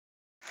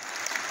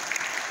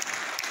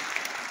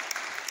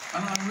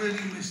And I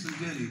really miss them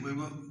dearly. We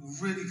were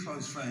really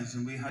close friends,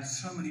 and we had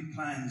so many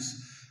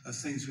plans of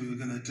things we were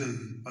going to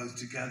do, both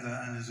together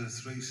and as a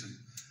threesome.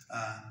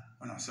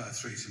 When I say a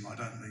threesome, I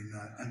don't mean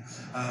that. And,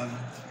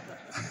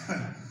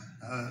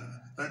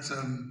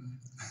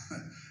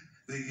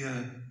 the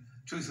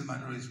truth of the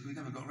matter is, we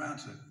never got round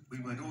to it. We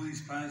made all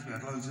these plans, we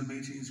had loads of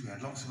meetings, we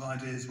had lots of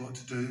ideas what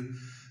to do.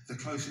 The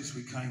closest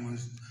we came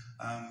was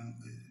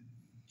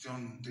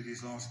Jon did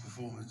his last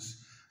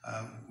performance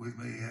with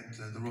me at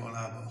the Royal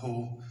Albert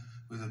Hall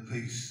with a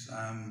piece,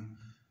 and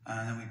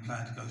then we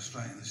planned to go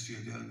straight in the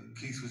studio.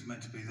 Keith was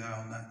meant to be there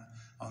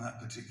on that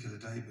particular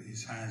day, but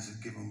his hands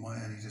had given way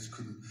and he just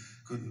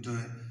couldn't do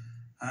it.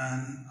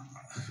 And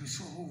we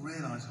sort of all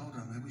realised, hold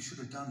on a minute, we should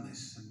have done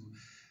this.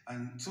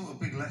 And sort of a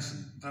big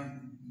lesson: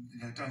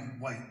 don't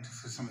wait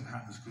for something that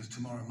happens, because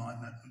tomorrow might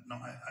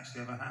not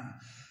actually ever happen.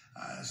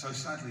 So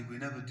sadly, we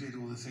never did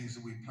all the things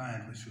that we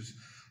planned, which was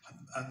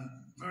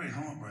very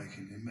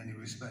heartbreaking in many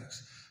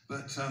respects.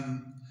 But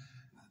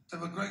they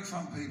were great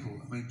fun people.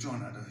 I mean,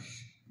 Jon had a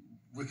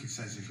wicked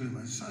sense of humour,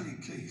 and so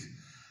did Keith.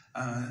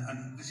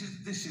 And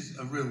this is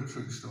a real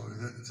true story.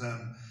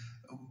 That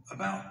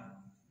about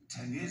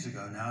 10 years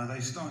ago now, they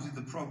started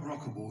the Prog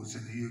Rock Awards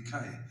in the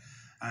UK.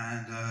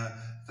 And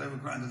they were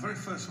great. And the very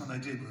first one they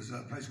did was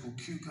a place called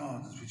Kew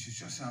Gardens, which is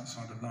just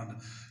outside of London.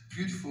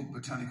 Beautiful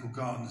botanical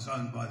gardens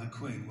owned by the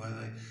Queen,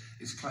 where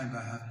it's claimed to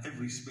have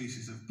every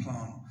species of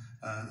plant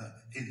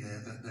in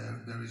there that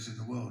there is in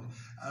the world.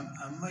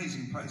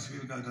 Amazing place. If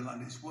you ever go to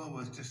London, it's well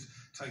worth just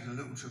taking a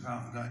little trip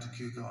out and going to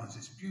Kew Gardens.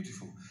 It's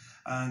beautiful.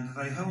 And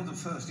they held the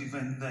first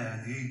event there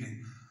in the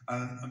evening.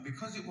 And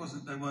because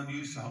they weren't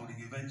used to holding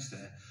events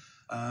there,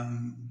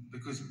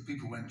 because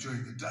people went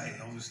during the day,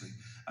 obviously,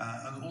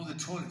 and all the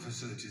toilet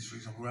facilities, for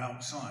example, were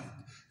outside.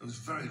 There was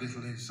very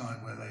little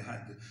inside where they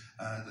had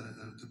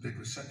the big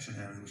reception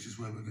area, which is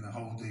where we're going to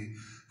hold the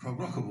Prog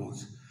Rock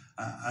Awards.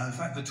 In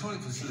fact, the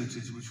toilet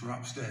facilities, which were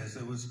upstairs,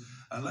 there was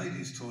a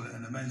ladies' toilet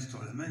and a men's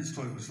toilet. The men's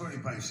toilet was very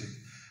basic,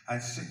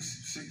 had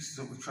six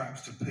sort of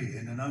traps to pee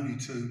in, and only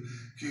 2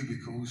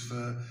 cubicles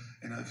for,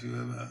 if you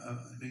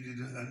needed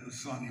a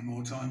slightly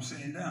more time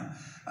sitting down.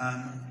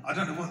 I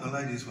don't know what the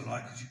ladies were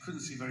like, because you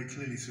couldn't see very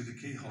clearly through the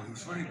keyhole. It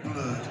was very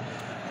blurred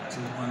to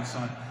one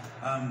side.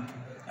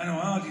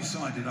 Anyway, I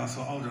decided, I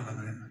thought, hold on a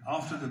minute.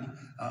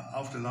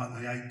 After like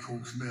the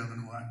 8-course meal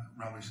and all that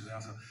rubbish, I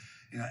thought,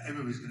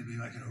 everybody's going to be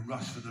making a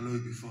rush for the loo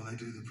before they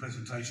do the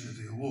presentation of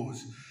the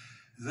awards.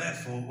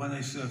 Therefore, when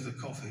they serve the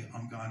coffee,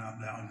 I'm going up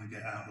there, I'm going to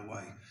get out of the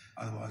way.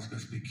 Otherwise, I'm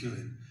going to be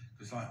queuing.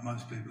 Because like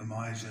most people of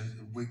my age, there's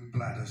a weak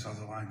bladder, so I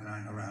thought I ain't going to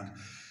hang around.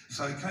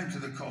 So it came to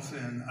the coffee,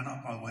 and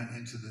up I went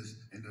into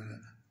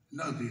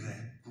nobody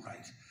there,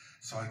 great.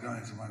 So I go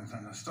into one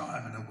and I start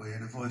having a wee,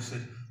 and a voice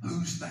said,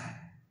 "Who's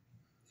that?"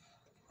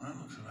 And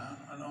I looked around,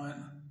 and I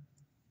went,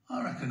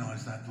 I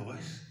recognise that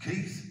voice,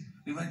 Keith.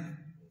 He went,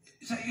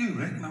 "Is that you,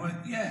 Rick?" And I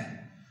went,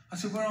 "Yeah." I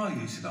said, "Where are you?"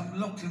 He said, "I'm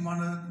locked in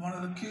one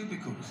of the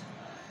cubicles."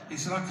 He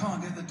said, "I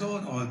can't get the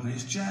door to open,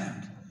 it's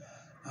jammed."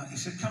 He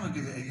said, "Come and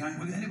give it a yank.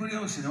 Will anybody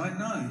else in?" I went,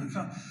 "No, we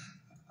can't."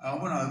 I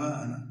went over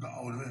and got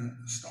hold of it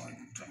and started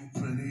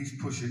pulling it,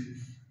 he's pushing,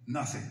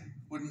 nothing.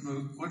 Wouldn't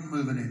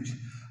move an inch.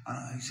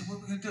 And he said, "What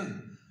are we going to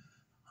do?"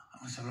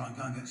 I said, "Right,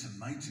 go and get some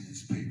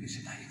maintenance people." He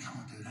said, "No, you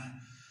can't do that."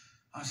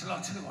 I said,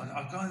 "I'll tell you what,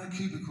 I'll go in the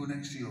cubicle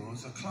next to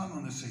yours, I'll climb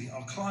on the seat,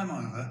 I'll climb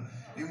over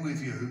in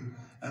with you,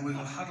 and we'll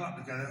huddle up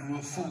together and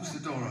we'll force the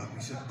door open."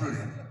 He said,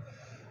 "Brilliant."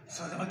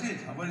 So I did.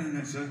 I went in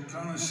next to her,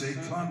 climbed on the seat,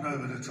 climbed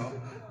over the top.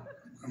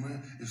 And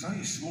it was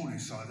only small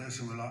inside there,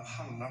 so we're like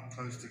huddled up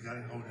close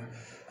together, holding it,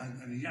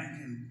 and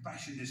yanking,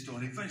 bashing this door,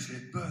 and eventually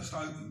it burst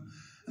open,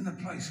 and the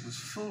place was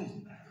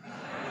full.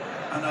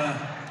 And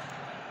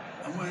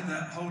we're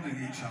there holding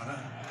each other,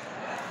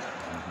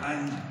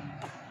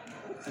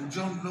 and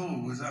Jon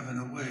Lord was having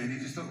a wee, and he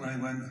just looked around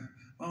and went,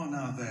 "Oh,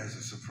 now there's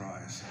a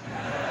surprise."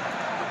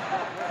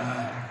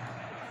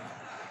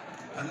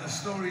 And the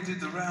story did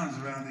the rounds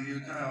around the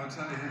UK, I'll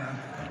tell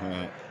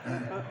you,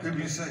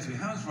 people used to say to me,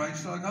 "How's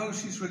Rachel?" I go, "Oh,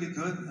 she's really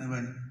good." And they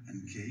went,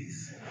 "And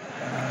Keith?"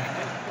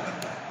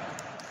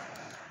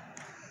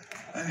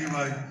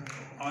 Anyway,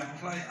 I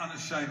play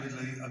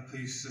unashamedly a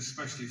piece,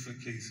 especially for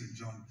Keith and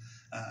Jon.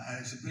 And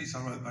it's a piece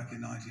I wrote back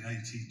in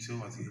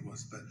 1982, I think it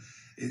was, but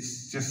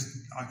it's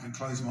just, I can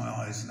close my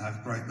eyes and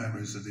have great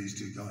memories of these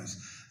two guys.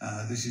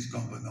 This is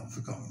Gone But Not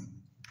Forgotten.